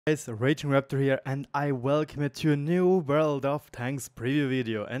Guys, RagingRaptor here, and I welcome you to a new World of Tanks preview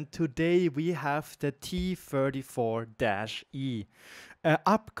video. And today we have the T-34-E, an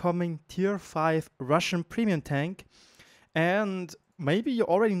upcoming Tier 5 Russian premium tank, and maybe you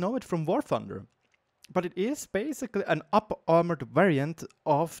already know it from War Thunder. But it is basically an up-armored variant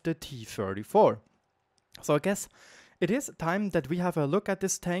of the T-34. So I guess it is time that we have a look at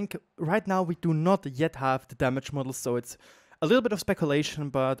this tank. Right now we do not yet have the damage model, so it's a little bit of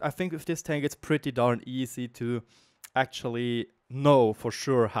speculation, but I think with this tank it's pretty darn easy to actually know for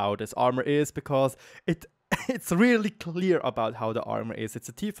sure how this armor is, because it's really clear about how the armor is. It's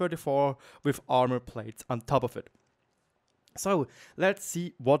a T-34 with armor plates on top of it. So let's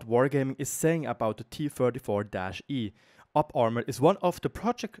see what Wargaming is saying about the T-34-E. Up Armored is one of the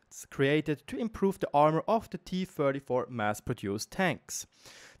projects created to improve the armor of the T-34 mass-produced tanks.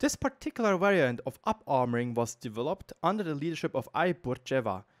 This particular variant of up-armoring was developed under the leadership of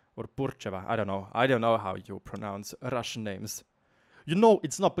Burcheva, or Burcheva, I don't know how you pronounce Russian names. You know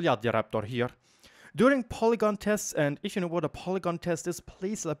it's not RagingRaptor here. During polygon tests, and if you know what a polygon test is,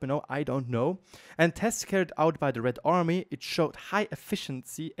 please let me know, I don't know. And tests carried out by the Red Army, it showed high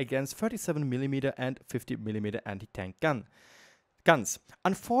efficiency against 37mm and 50mm anti-tank guns.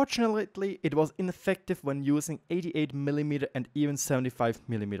 Unfortunately, it was ineffective when using 88mm and even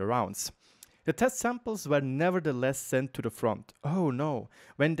 75mm rounds. The test samples were nevertheless sent to the front. Oh no,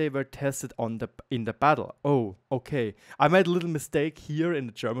 when they were tested in the battle. Oh, okay. I made a little mistake here in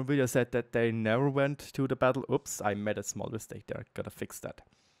the German video. I said that they never went to the battle. Oops, I made a small mistake there. Gotta fix that.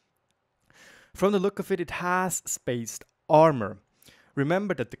 From the look of it, it has spaced armor.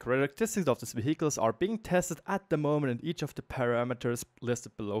 Remember that the characteristics of these vehicles are being tested at the moment, and each of the parameters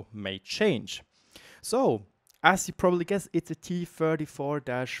listed below may change. So, as you probably guessed, it's a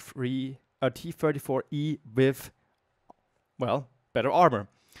T-34-E with, well, better armor.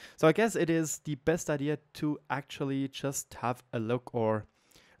 So I guess it is the best idea to actually just have a look, or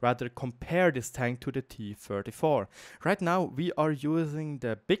rather compare this tank to the T-34. Right now we are using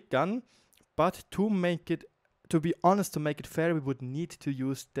the big gun, but to be honest, to make it fair, we would need to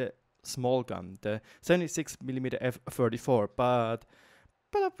use the small gun, the 76mm F-34, but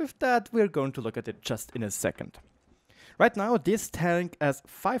with that we're going to look at it just in a second. Right now, this tank has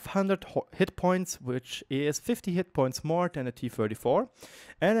 500 hit points, which is 50 hit points more than a T-34,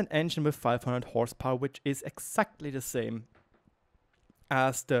 and an engine with 500 horsepower, which is exactly the same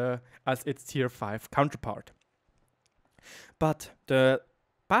as its Tier 5 counterpart. But the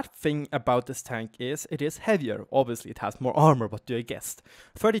bad thing about this tank is it is heavier. Obviously, it has more armor, what do you guess?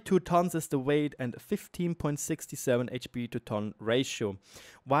 32 tons is the weight and 15.67 HP to ton ratio,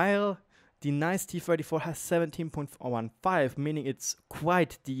 while the nice T-34 has 17.15, meaning it's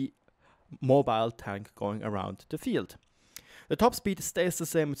quite the mobile tank going around the field. The top speed stays the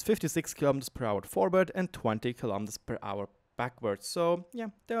same, it's 56 km per hour forward and 20 km per hour backwards. So yeah,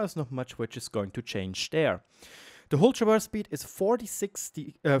 there is not much which is going to change there. The hull traverse speed is 36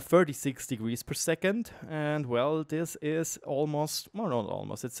 degrees per second, and well, this is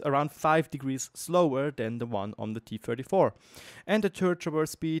it's around 5 degrees slower than the one on the T-34. And the turret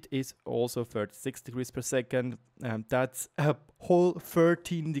traverse speed is also 36 degrees per second, and that's a whole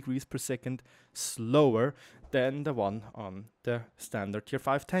 13 degrees per second slower than the one on the standard Tier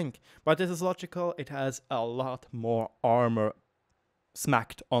 5 tank. But this is logical, it has a lot more armor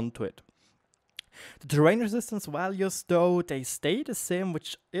smacked onto it. The terrain resistance values, though, they stay the same,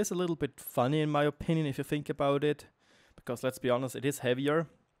 which is a little bit funny in my opinion if you think about it, because let's be honest, it is heavier,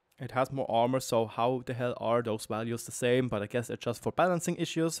 it has more armor, so how the hell are those values the same? But I guess it's just for balancing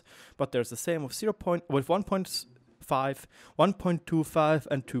issues. But there's the same with 1.5, 1.25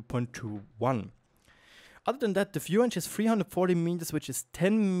 and 2.21. Other than that, the view range is 340 meters, which is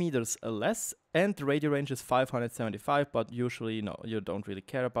 10 meters less, and the radio range is 575, but usually, no, you don't really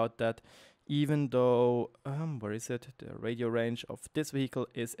care about that. Even though, where is it? The radio range of this vehicle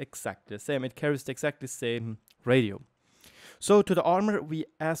is exactly the same. It carries the exactly same radio. So to the armor,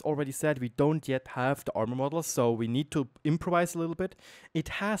 as already said, we don't yet have the armor model, so we need to improvise a little bit. It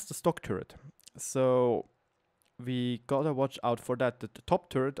has the stock turret, so we gotta watch out for that. The top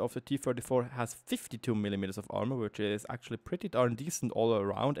turret of the T-34 has 52mm of armor, which is actually pretty darn decent all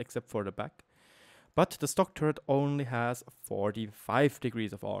around, except for the back. But the stock turret only has 45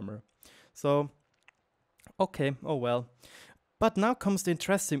 degrees of armor. So, okay, oh well. But now comes the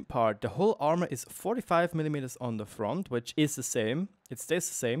interesting part. The whole armor is 45mm on the front, which is the same. It stays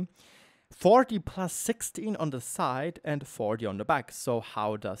the same. 40 plus 16 on the side and 40 on the back. So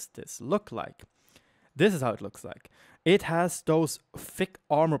how does this look like? This is how it looks like. It has those thick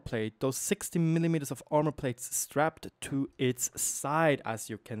armor plate, those 60 millimeters of armor plates strapped to its side,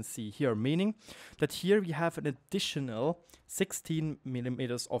 as you can see here, meaning that here we have an additional 16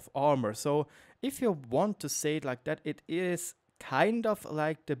 millimeters of armor. So if you want to say it like that, it is kind of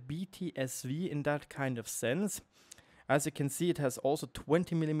like the BTSV in that kind of sense. As you can see, it has also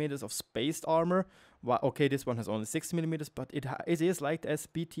 20 millimeters of spaced armor. Well, okay, this one has only 6 millimeters, but it is like the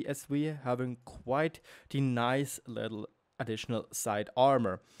BTSV, having quite the nice little additional side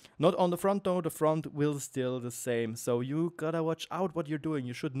armor. Not on the front though, the front will still the same. So you gotta watch out what you're doing.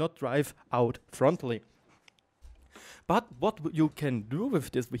 You should not drive out frontally. But what you can do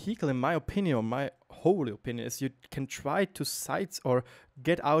with this vehicle, in my opinion, or my holy opinion, is you can try to sides or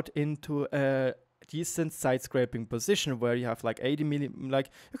get out into a decent side scraping position where you have like 80 like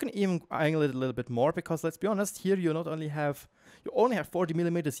you can even angle it a little bit more, because let's be honest, here you only have 40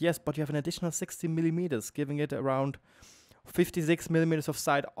 millimeters, yes, but you have an additional 60 millimeters, giving it around 56 millimeters of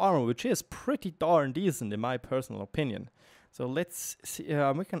side armor, which is pretty darn decent in my personal opinion. So let's see,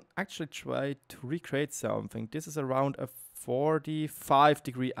 we can actually try to recreate something. This is around a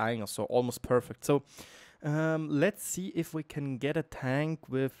 45-degree angle, so almost perfect. So let's see if we can get a tank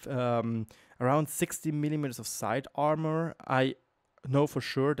with around 60 millimeters of side armor. I know for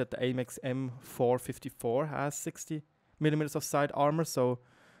sure that the AMX M454 has 60 millimeters of side armor, so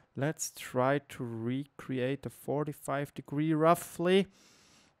let's try to recreate a 45-degree roughly.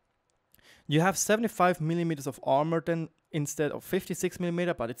 You have 75 millimeters of armor then instead of 56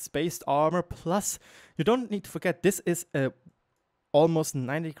 millimeter, but it's spaced armor. Plus, you don't need to forget, this is a almost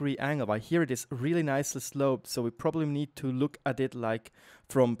 90-degree angle, but here it is really nicely sloped, so we probably need to look at it like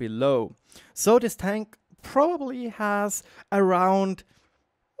from below. So this tank probably has around,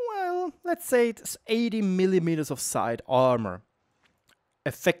 well, let's say it's 80 millimeters of side armor,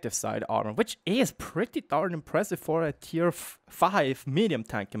 effective side armor, which is pretty darn impressive for a tier 5 medium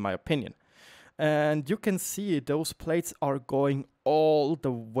tank in my opinion. And you can see those plates are going all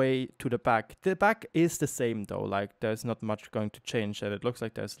the way to the back. The back is the same though, like there's not much going to change, and it looks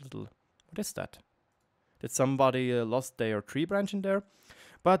like there's a little, what is that? Did somebody lost their tree branch in there?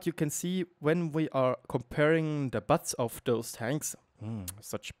 But you can see when we are comparing the butts of those tanks,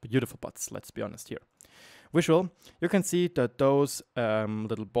 such beautiful butts, let's be honest here. Visual, you can see that those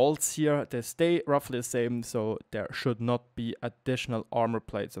little bolts here, they stay roughly the same, so there should not be additional armor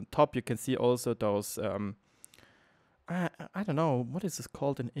plates on top. You can see also those, I don't know, what is this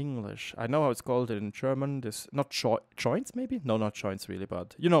called in English? I know how it's called in German, this, not joints maybe? No, not joints really,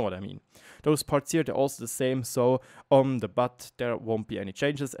 but you know what I mean. Those parts here, they're also the same, so on the butt there won't be any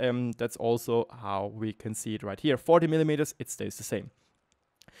changes. That's also how we can see it right here. 40 millimeters, it stays the same.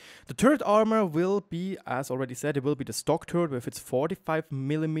 The turret armor will be, as already said, it will be the stock turret with its 45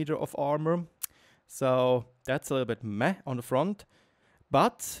 millimeter of armor. So that's a little bit meh on the front.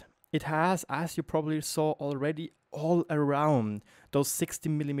 But it has, as you probably saw already, all around those 60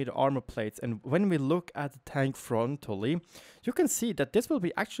 millimeter armor plates. And when we look at the tank frontally, you can see that this will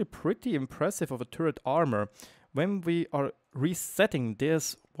be actually pretty impressive of a turret armor. When we are resetting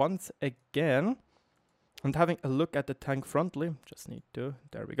this once again, and having a look at the tank frontally, just need to,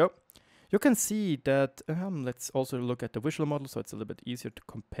 there we go. You can see that, let's also look at the visual model so it's a little bit easier to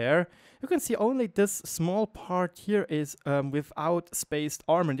compare. You can see only this small part here is without spaced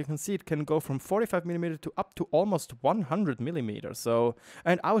armor. And you can see it can go from 45 millimeter to up to almost 100 millimeters. So,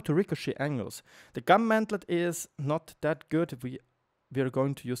 and out to ricochet angles. The gun mantlet is not that good. We are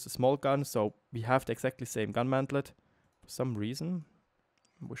going to use the small gun, so we have the exactly same gun mantlet. For some reason,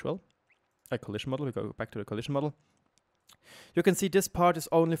 visual. A collision model, we go back to the collision model. You can see this part is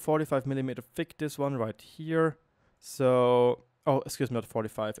only 45 millimeter thick, this one right here. So, oh, excuse me, not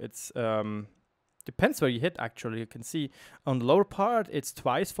 45, it's, depends where you hit actually. You can see on the lower part, it's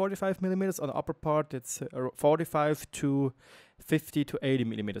twice 45 millimeters. On the upper part, it's 45 to 50 to 80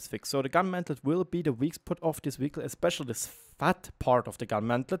 millimeters thick. So the gun mantlet will be the weak spot of this vehicle, especially this fat part of the gun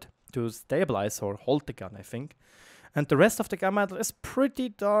mantlet to stabilize or hold the gun, I think. And the rest of the gun mantlet is pretty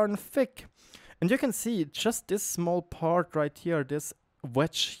darn thick. And you can see just this small part right here, this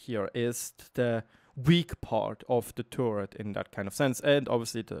wedge here is the weak part of the turret in that kind of sense. And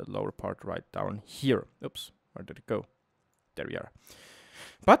obviously the lower part right down here. Oops, where did it go? There we are.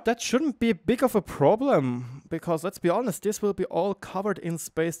 But that shouldn't be big of a problem, because let's be honest, this will be all covered in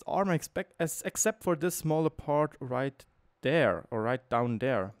spaced armor except for this smaller part right there, or right down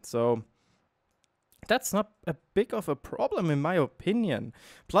there. So That's not a big of a problem in my opinion.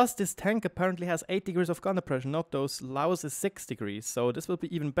 Plus this tank apparently has 8 degrees of gunner pressure, not those lousy 6 degrees, so this will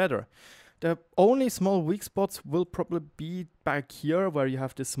be even better. The only small weak spots will probably be back here where you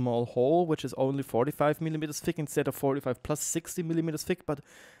have this small hole which is only 45 millimeters thick instead of 45 plus 60 millimeters thick, but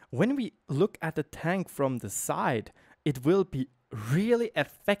when we look at the tank from the side, it will be really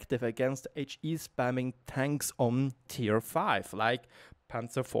effective against HE spamming tanks on tier 5, like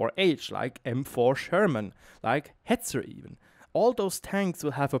Panzer IV-H, like M4 Sherman, like Hetzer even. All those tanks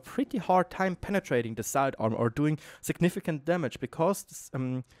will have a pretty hard time penetrating the side armor or doing significant damage because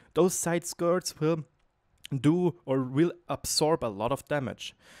those side skirts will do or will absorb a lot of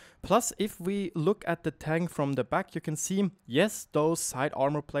damage. Plus, if we look at the tank from the back, you can see, yes, those side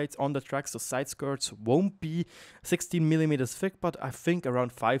armor plates on the tracks, the side skirts won't be 16 millimeters thick, but I think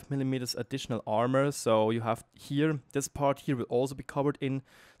around 5 millimeters additional armor. So you have here, this part here will also be covered in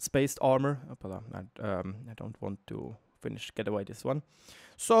spaced armor. But I don't want to get away this one.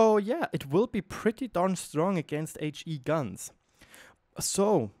 So yeah, it will be pretty darn strong against HE guns.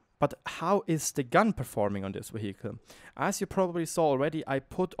 So, but how is the gun performing on this vehicle? As you probably saw already, I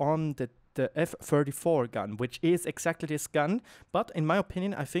put on the F-34 gun, which is exactly this gun, but in my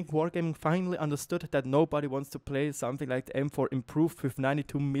opinion, I think Wargaming finally understood that nobody wants to play something like the M4 improved with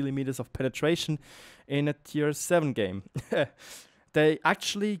 92 millimeters of penetration in a tier 7 game. They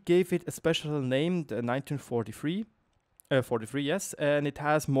actually gave it a special name, the 1943, 43, yes, and it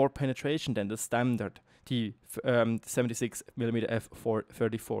has more penetration than the standard T76mm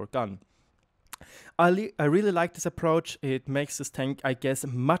F-34 gun. I really like this approach. It makes this tank, I guess,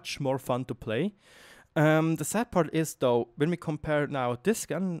 much more fun to play. The sad part is, though, when we compare now this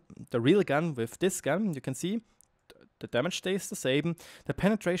gun, the real gun, with this gun, you can see the damage stays the same. The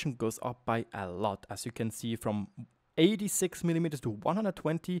penetration goes up by a lot, as you can see, from 86 millimeters to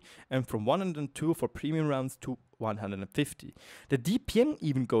 120, and from 102 for premium rounds to 150. The DPM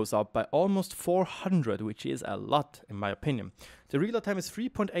even goes up by almost 400, which is a lot in my opinion. The reload time is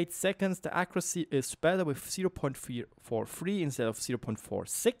 3.8 seconds. The accuracy is better with 0.43 instead of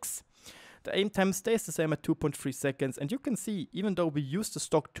 0.46. The aim time stays the same at 2.3 seconds, and you can see, even though we use the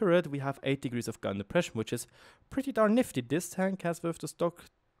stock turret, we have 8 degrees of gun depression, which is pretty darn nifty. This tank has with the stock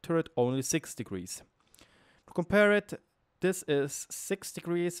turret only 6 degrees. To compare it, this is 6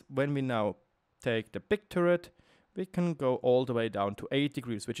 degrees. When we now take the big turret, we can go all the way down to 8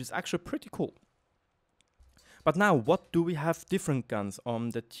 degrees, which is actually pretty cool. But now, what do we have different guns on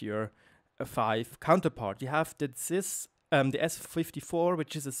the tier 5 counterpart? You have the S-54,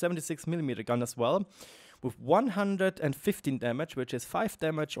 which is a 76mm gun as well, with 115 damage, which is 5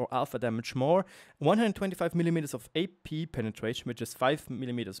 damage or alpha damage more, 125mm of AP penetration, which is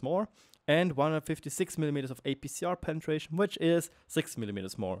 5mm more, and 156mm of APCR penetration, which is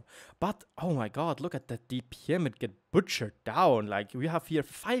 6mm more. But, oh my god, look at that DPM, it get butchered down. Like, we have here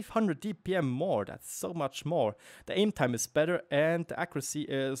 500 DPM more, that's so much more. The aim time is better, and the accuracy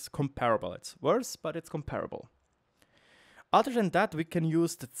is comparable. It's worse, but it's comparable. Other than that, we can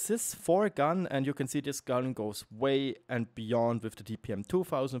use the CIS-4 gun, and you can see this gun goes way and beyond with the DPM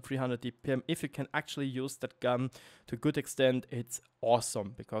 2300 DPM. If you can actually use that gun to a good extent, it's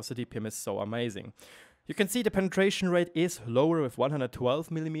awesome, because the DPM is so amazing. You can see the penetration rate is lower with 112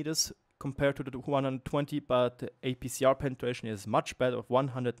 millimeters compared to the 120, but the APCR penetration is much better with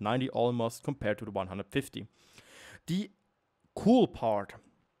 190 almost compared to the 150. The cool part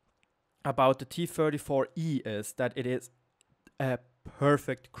about the T-34E is that it is a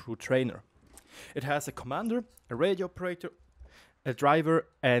perfect crew trainer. It has a commander, a radio operator, a driver,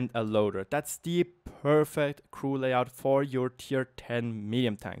 and a loader. That's the perfect crew layout for your tier 10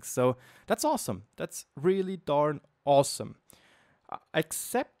 medium tanks. So that's awesome. That's really darn awesome.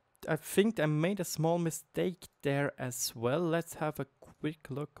 Except I think I made a small mistake there as well. Let's have a quick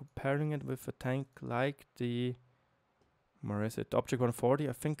look comparing it with a tank like the, where is it? The Object 140.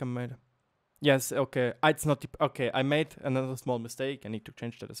 I think I made. Yes, okay. It's not. Okay, I made another small mistake. I need to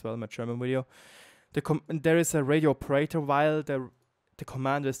change that as well in my German video. There is a radio operator while the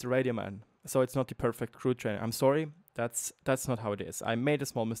commander is the radio man. So it's not the perfect crew trainer. I'm sorry. That's not how it is. I made a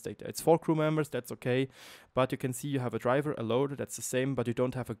small mistake there. It's 4 crew members. That's okay. But you can see you have a driver, a loader. That's the same. But you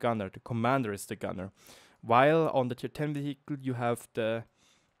don't have a gunner. The commander is the gunner. While on the tier 10 vehicle, you have the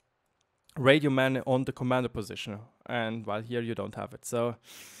radio man on the commander position. And while here, you don't have it. So,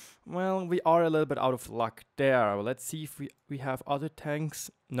 well, we are a little bit out of luck there. Well, let's see if we have other tanks.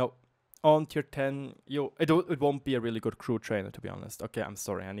 No. On tier 10, it won't be a really good crew trainer, to be honest. Okay, I'm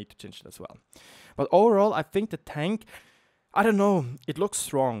sorry. I need to change it as well. But overall, I think the tank, I don't know, it looks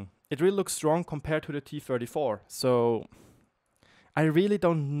strong. It really looks strong compared to the T-34. So I really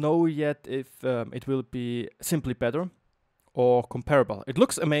don't know yet if it will be simply better or comparable. It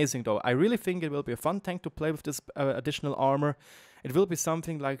looks amazing though. I really think it will be a fun tank to play with this additional armor. It will be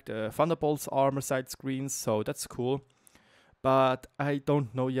something like the Thunderbolt's armor side screens, so that's cool. But I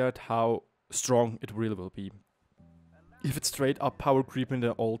don't know yet how strong it really will be. If it's straight up power creep in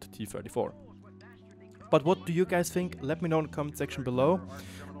the old T-34. But what do you guys think? Let me know in the comment section below.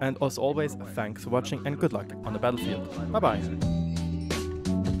 And as always, thanks for watching and good luck on the battlefield. Bye bye.